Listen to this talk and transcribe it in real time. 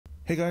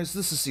Hey guys,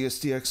 this is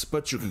CSDX,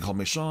 but you can call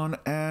me Sean,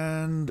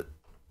 and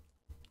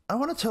I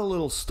want to tell a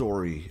little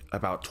story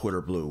about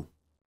Twitter Blue.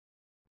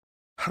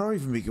 How do I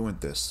even begin with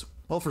this?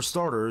 Well, for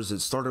starters, it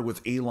started with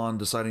Elon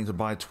deciding to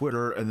buy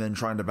Twitter and then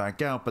trying to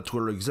back out, but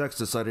Twitter execs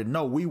decided,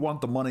 no, we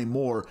want the money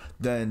more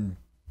than,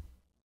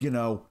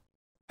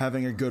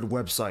 having a good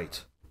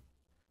website.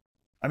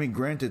 I mean,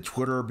 granted,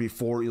 Twitter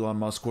before Elon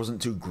Musk wasn't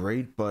too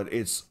great, but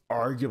it's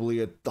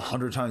arguably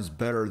 100 times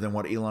better than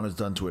what Elon has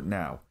done to it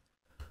now.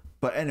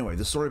 But anyway,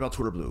 the story about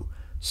Twitter Blue.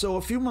 So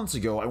a few months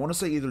ago, I want to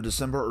say either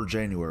December or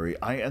January,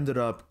 I ended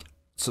up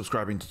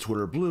subscribing to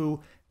Twitter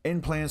Blue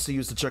in plans to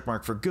use the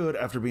checkmark for good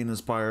after being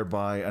inspired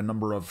by a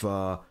number of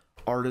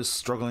artists,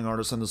 struggling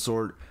artists and the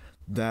sort,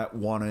 that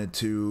wanted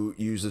to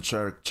use the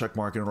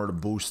checkmark in order to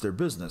boost their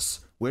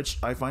business, which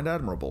I find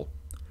admirable.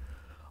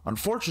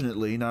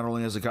 Unfortunately, not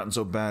only has it gotten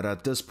so bad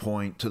at this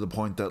point, to the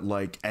point that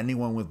like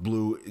anyone with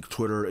Blue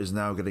Twitter is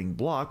now getting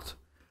blocked,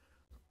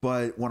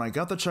 but when I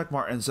got the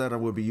checkmark and said I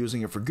would be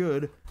using it for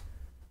good,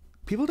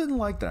 people didn't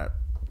like that.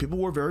 People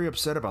were very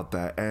upset about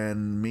that,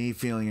 and me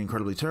feeling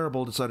incredibly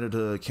terrible decided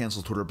to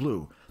cancel Twitter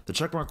Blue. The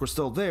checkmark was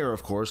still there,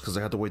 of course, because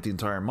I had to wait the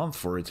entire month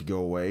for it to go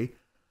away.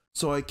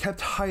 So I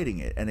kept hiding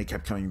it, and it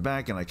kept coming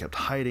back, and I kept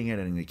hiding it,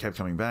 and it kept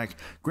coming back.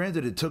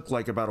 Granted, it took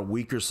like about a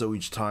week or so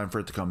each time for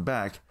it to come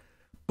back,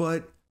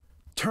 but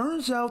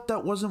turns out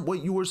that wasn't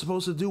what you were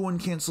supposed to do when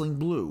canceling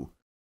Blue.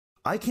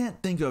 I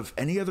can't think of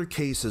any other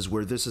cases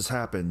where this has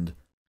happened,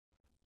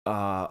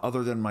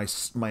 other than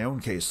my own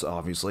case,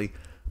 obviously.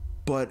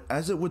 But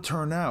as it would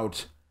turn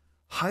out,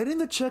 hiding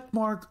the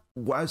checkmark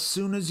as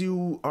soon as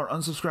you are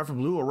unsubscribed from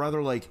Blue, or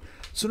rather like,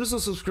 as soon as the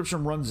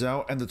subscription runs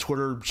out and the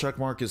Twitter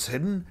checkmark is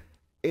hidden,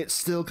 it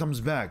still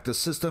comes back. The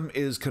system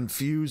is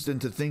confused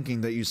into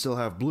thinking that you still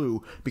have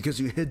Blue because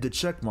you hid the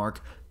checkmark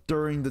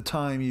during the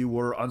time you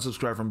were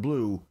unsubscribed from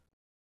Blue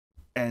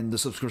and the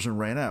subscription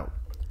ran out.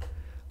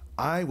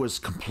 I was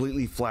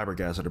completely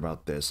flabbergasted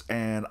about this,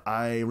 and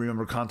I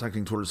remember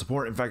contacting Twitter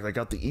support. In fact, I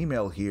got the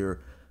email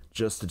here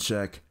just to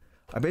check.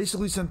 I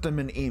basically sent them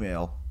an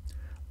email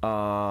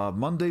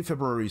Monday,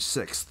 February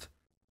 6th,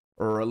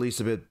 or at least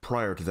a bit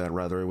prior to that,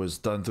 rather. It was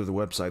done through the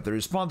website. They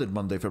responded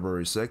Monday,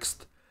 February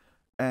 6th,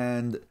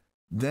 and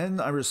then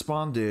I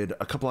responded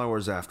a couple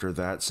hours after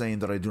that saying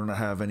that I do not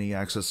have any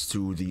access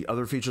to the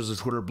other features of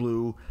Twitter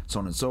Blue, so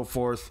on and so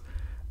forth.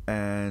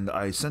 And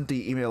I sent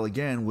the email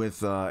again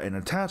with an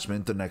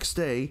attachment the next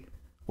day.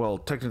 Well,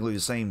 technically the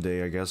same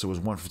day, I guess. It was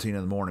 1:15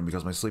 in the morning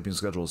because my sleeping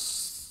schedule is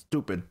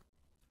stupid.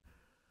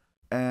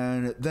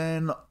 And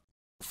then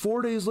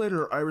 4 days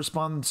later, I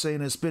responded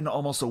saying it's been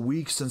almost a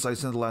week since I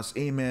sent the last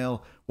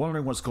email,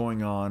 wondering what's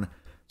going on.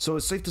 So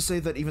it's safe to say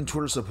that even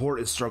Twitter support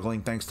is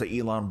struggling thanks to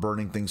Elon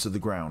burning things to the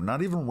ground.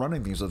 Not even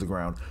running things to the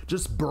ground,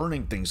 just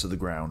burning things to the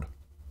ground.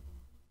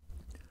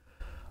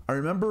 I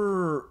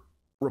remember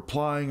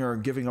replying or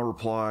giving a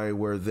reply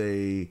where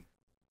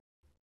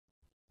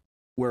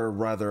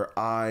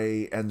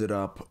I ended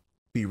up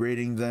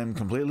berating them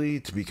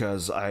completely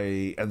because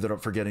I ended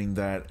up forgetting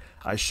that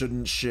I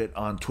shouldn't shit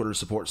on Twitter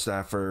support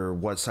staff for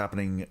what's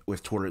happening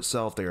with Twitter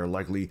itself. They are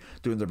likely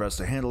doing their best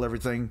to handle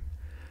everything.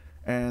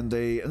 And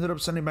they ended up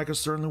sending back a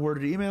sternly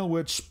worded email,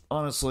 which,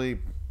 honestly,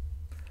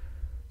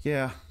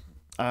 yeah,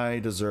 I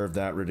deserve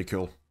that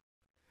ridicule.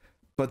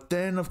 But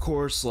then, of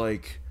course,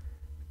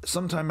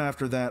 sometime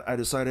after that, I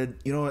decided,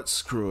 you know what,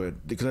 screw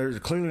it. They're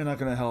clearly not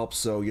going to help,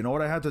 so you know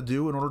what I had to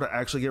do in order to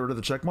actually get rid of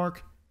the checkmark?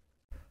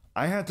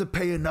 I had to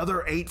pay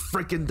another $8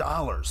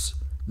 freaking.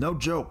 No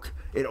joke.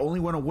 It only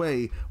went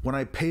away when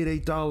I paid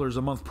 $8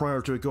 a month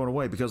prior to it going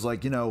away because,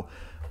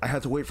 I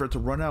had to wait for it to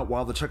run out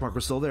while the checkmark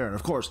was still there. And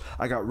of course,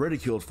 I got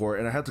ridiculed for it,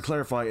 and I had to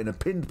clarify in a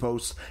pinned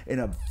post in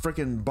a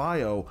freaking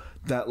bio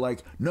that,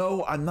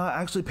 no, I'm not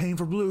actually paying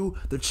for Blue.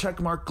 The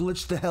checkmark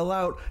glitched the hell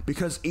out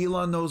because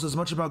Elon knows as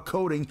much about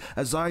coding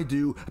as I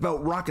do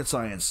about rocket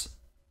science.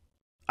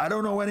 I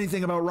don't know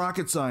anything about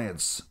rocket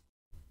science.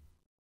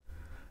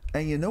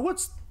 And you know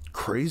what's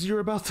crazier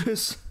about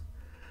this?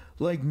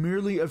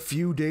 Merely a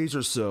few days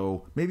or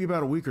so, maybe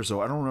about a week or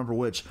so, I don't remember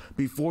which,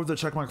 before the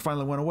checkmark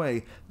finally went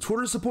away,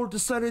 Twitter support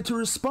decided to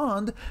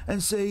respond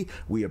and say,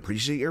 we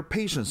appreciate your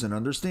patience and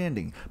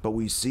understanding, but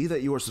we see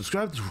that you are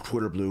subscribed to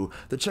Twitter Blue.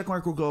 The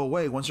checkmark will go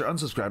away once you're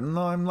unsubscribed. And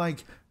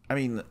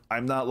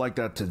I'm not like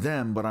that to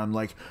them, but I'm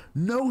like,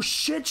 no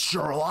shit,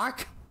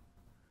 Sherlock!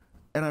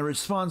 And I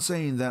respond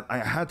saying that I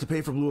had to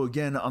pay for Blue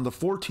again on the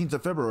 14th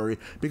of February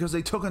because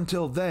they took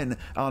until then,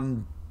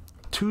 on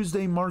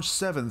Tuesday, March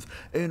 7th,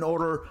 in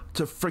order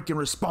to freaking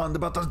respond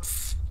about the...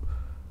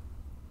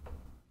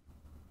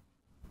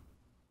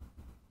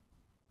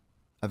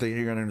 I think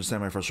you're going to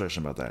understand my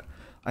frustration about that.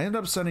 I ended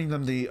up sending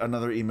them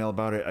another email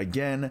about it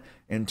again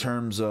in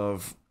terms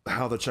of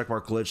how the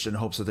checkmark glitched in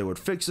hopes that they would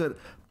fix it,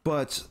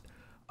 but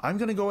I'm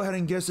going to go ahead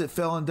and guess it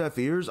fell on deaf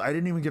ears. I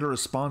didn't even get a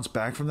response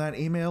back from that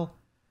email,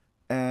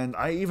 and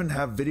I even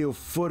have video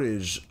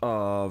footage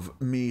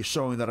of me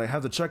showing that I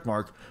had the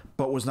checkmark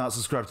but was not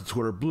subscribed to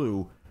Twitter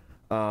Blue.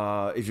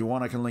 If you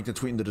want, I can link the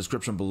tweet in the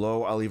description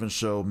below. I'll even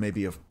show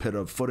maybe a bit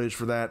of footage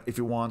for that if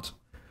you want.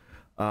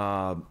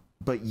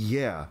 But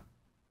yeah,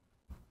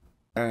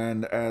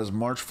 And as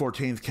March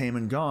 14th came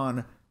and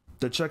gone,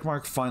 the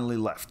checkmark finally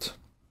left.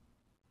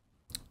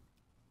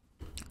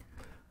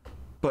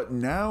 But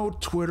now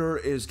Twitter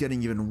is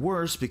getting even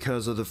worse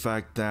because of the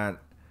fact that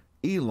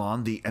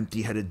Elon, the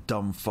empty-headed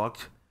dumb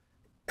fuck,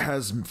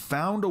 has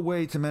found a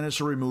way to manage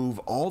to remove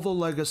all the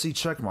legacy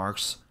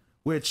checkmarks,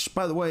 which,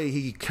 by the way,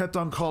 he kept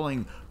on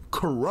calling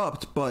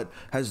corrupt, but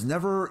has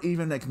never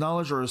even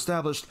acknowledged or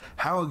established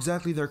how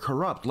exactly they're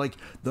corrupt. Like,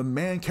 the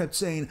man kept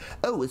saying,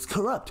 oh, it's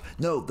corrupt.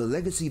 No, the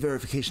legacy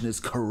verification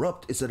is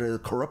corrupt. It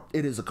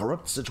is a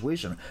corrupt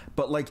situation.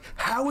 But, like,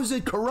 how is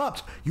it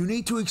corrupt? You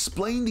need to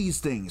explain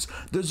these things.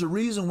 There's a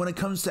reason when it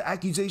comes to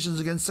accusations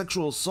against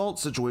sexual assault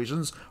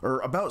situations, or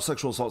about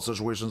sexual assault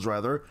situations,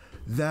 rather,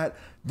 that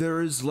there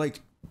is,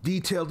 like,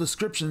 detailed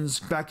descriptions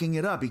backing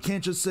it up. You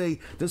can't just say,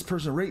 this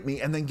person raped me,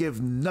 and then give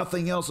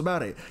nothing else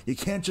about it. You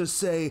can't just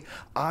say,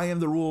 I am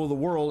the rule of the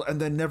world, and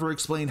then never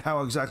explain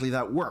how exactly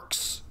that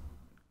works.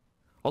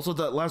 Also,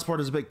 that last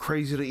part is a bit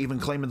crazy to even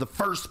claim in the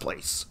first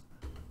place.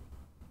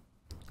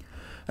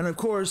 And of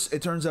course,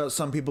 it turns out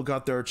some people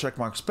got their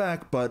checkmarks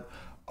back, but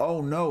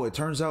oh no, it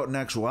turns out in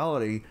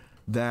actuality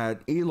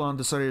that Elon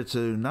decided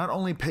to not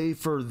only pay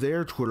for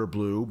their Twitter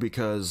Blue,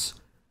 because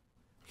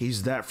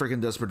he's that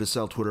freaking desperate to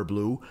sell Twitter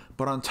Blue,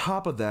 but on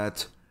top of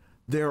that,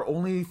 they're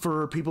only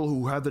for people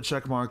who have the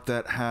checkmark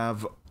that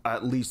have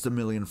at least 1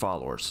 million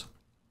followers.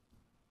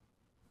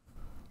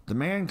 The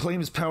man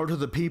claims power to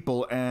the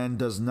people and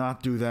does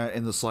not do that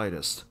in the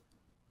slightest.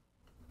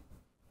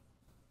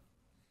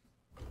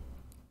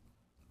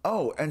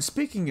 Oh, and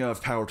speaking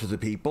of power to the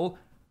people,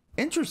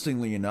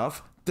 interestingly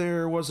enough,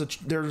 there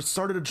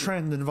started a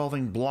trend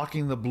involving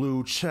blocking the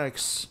blue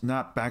checks,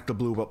 not back the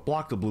blue, but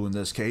block the blue in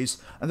this case,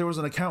 and there was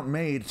an account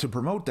made to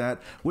promote that,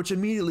 which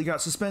immediately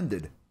got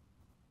suspended.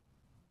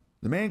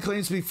 The man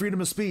claims to be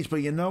freedom of speech,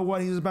 but you know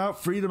what he's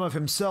about? Freedom of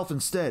himself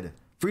instead.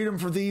 Freedom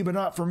for thee, but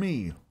not for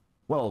me.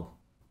 Well,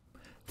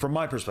 from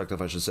my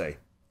perspective, I should say.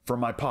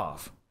 From my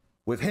POV.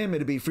 With him,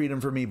 it'd be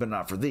freedom for me, but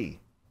not for thee,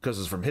 because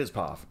it's from his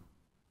POV.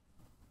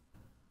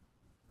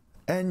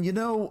 And you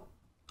know,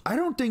 I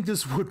don't think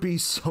this would be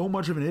so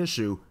much of an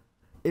issue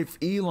if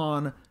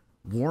Elon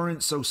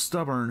weren't so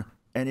stubborn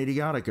and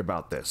idiotic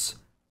about this.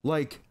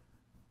 Like,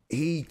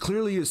 he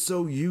clearly is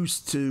so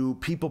used to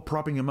people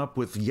propping him up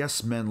with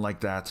yes men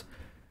like that.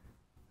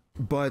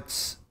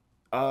 But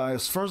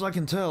as far as I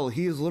can tell,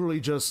 he is literally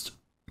just...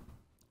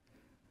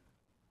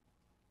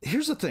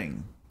 Here's the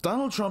thing.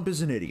 Donald Trump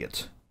is an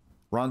idiot.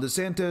 Ron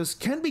DeSantis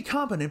can be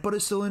competent, but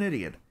is still an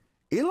idiot.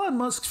 Elon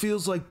Musk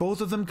feels like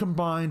both of them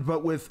combined,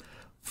 but with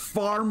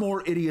far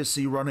more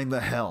idiocy running the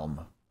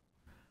helm.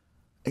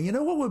 And you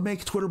know what would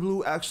make Twitter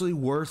Blue actually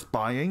worth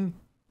buying?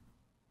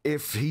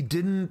 If he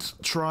didn't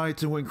try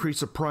to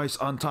increase the price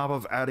on top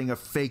of adding a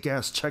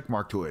fake-ass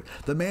checkmark to it.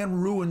 The man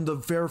ruined the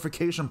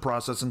verification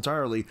process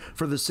entirely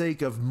for the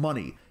sake of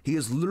money. He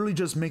is literally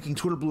just making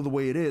Twitter Blue the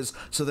way it is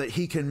so that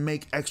he can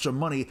make extra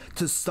money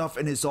to stuff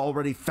in his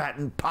already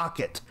fattened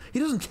pocket. He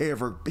doesn't care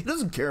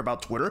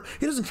about Twitter.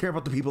 He doesn't care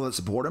about the people that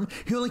support him.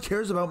 He only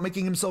cares about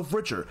making himself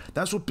richer.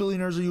 That's what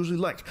billionaires are usually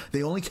like.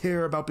 They only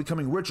care about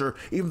becoming richer,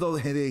 even though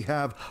they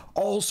have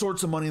all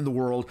sorts of money in the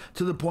world,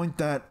 to the point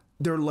that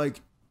they're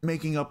like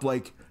making up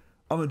like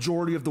a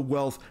majority of the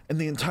wealth in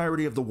the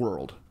entirety of the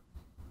world.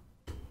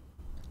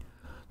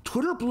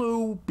 Twitter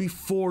Blue,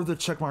 before the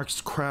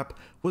checkmarks crap,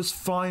 was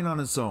fine on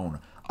its own.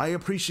 I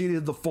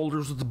appreciated the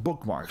folders with the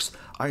bookmarks.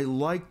 I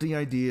liked the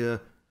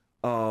idea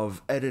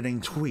of editing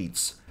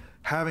tweets.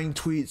 Having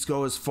tweets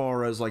go as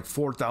far as like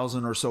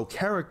 4,000 or so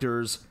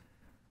characters,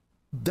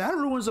 that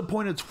ruins the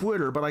point of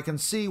Twitter, but I can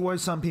see why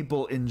some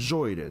people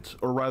enjoyed it,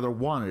 or rather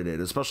wanted it,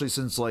 especially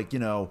since, like, you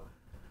know,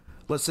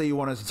 let's say you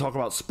wanted to talk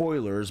about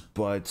spoilers,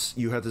 but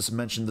you had to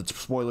mention the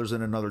spoilers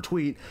in another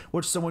tweet,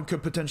 which someone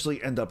could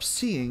potentially end up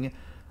seeing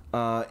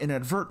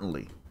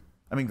inadvertently.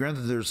 I mean,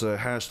 granted, there's a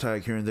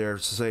hashtag here and there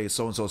to say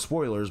so-and-so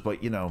spoilers,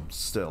 but, you know,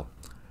 still.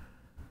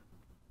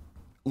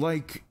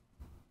 Like,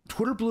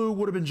 Twitter Blue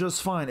would have been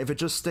just fine if it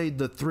just stayed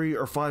the $3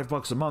 or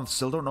 $5 a month.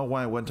 Still don't know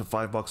why I went to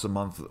 $5 a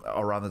month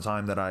around the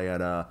time that I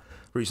had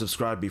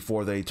resubscribed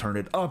before they turned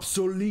it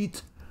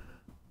obsolete.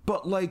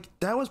 But, like,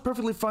 that was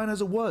perfectly fine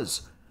as it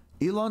was.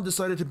 Elon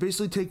decided to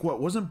basically take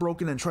what wasn't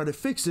broken and try to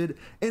fix it,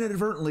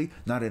 unironically,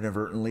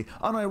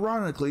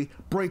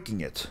 breaking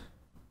it.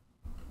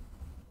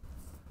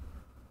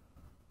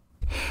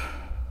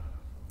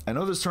 I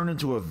know this turned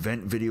into a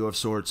vent video of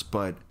sorts,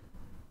 but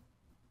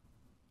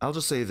I'll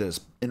just say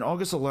this. In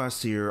August of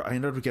last year, I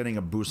ended up getting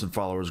a boost in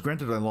followers.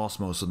 Granted, I lost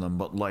most of them,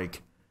 but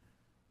like,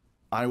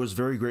 I was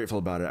very grateful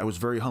about it. I was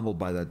very humbled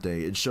by that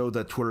day. It showed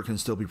that Twitter can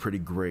still be pretty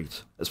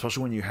great,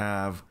 especially when you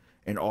have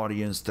an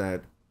audience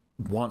that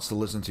wants to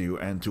listen to you.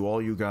 And to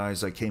all you guys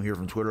that came here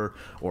from Twitter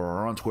or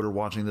are on Twitter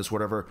watching this,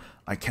 whatever,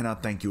 I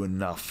cannot thank you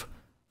enough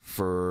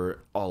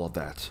for all of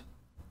that.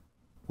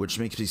 Which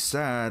makes me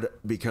sad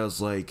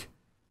because, like,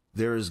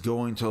 there is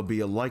going to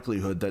be a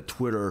likelihood that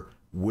Twitter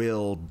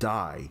will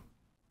die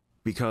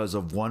because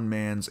of one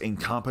man's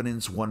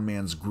incompetence, one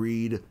man's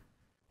greed,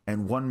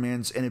 and one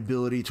man's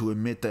inability to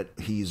admit that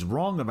he's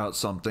wrong about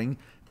something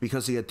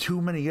because he had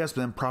too many yes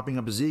men propping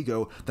up his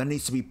ego that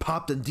needs to be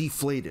popped and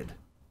deflated.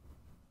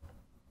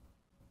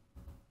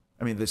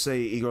 I mean, they say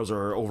egos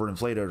are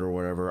overinflated or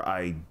whatever.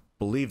 I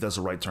believe that's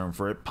the right term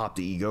for it. Pop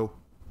the ego.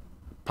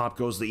 Pop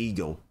goes the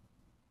ego.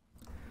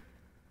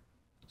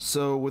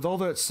 So, with all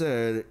that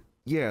said,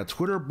 yeah,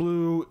 Twitter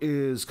Blue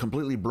is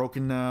completely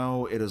broken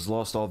now. It has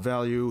lost all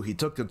value. He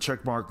took the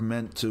checkmark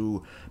meant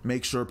to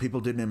make sure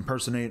people didn't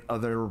impersonate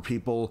other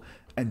people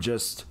and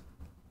just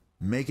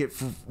make it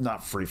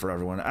not free for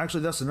everyone.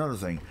 Actually, that's another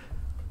thing.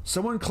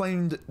 Someone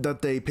claimed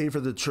that they paid for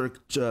the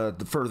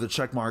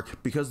checkmark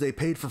because they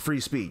paid for free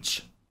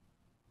speech.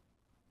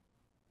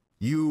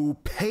 You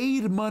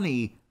paid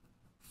money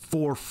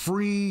for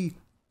free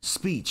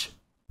speech.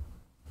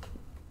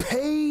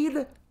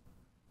 Paid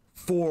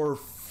for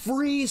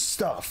free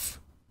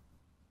stuff.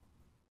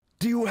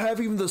 Do you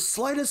have even the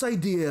slightest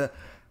idea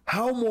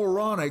how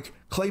moronic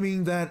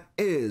claiming that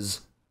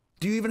is?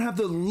 Do you even have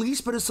the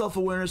least bit of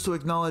self-awareness to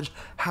acknowledge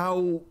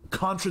how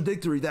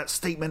contradictory that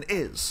statement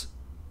is?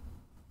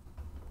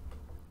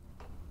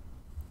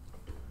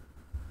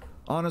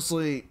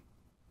 Honestly,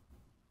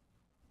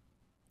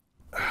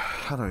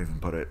 how do I even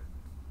put it?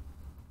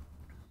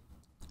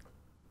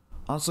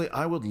 Honestly,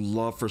 I would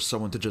love for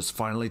someone to just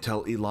finally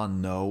tell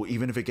Elon no,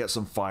 even if it gets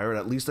him fired.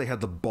 At least they had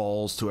the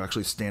balls to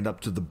actually stand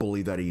up to the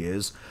bully that he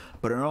is.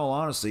 But in all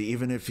honesty,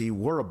 even if he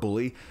were a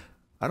bully,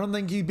 I don't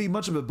think he'd be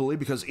much of a bully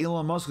because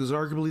Elon Musk is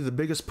arguably the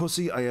biggest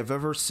pussy I have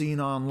ever seen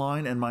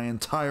online in my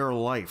entire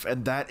life.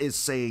 And that is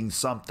saying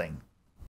something.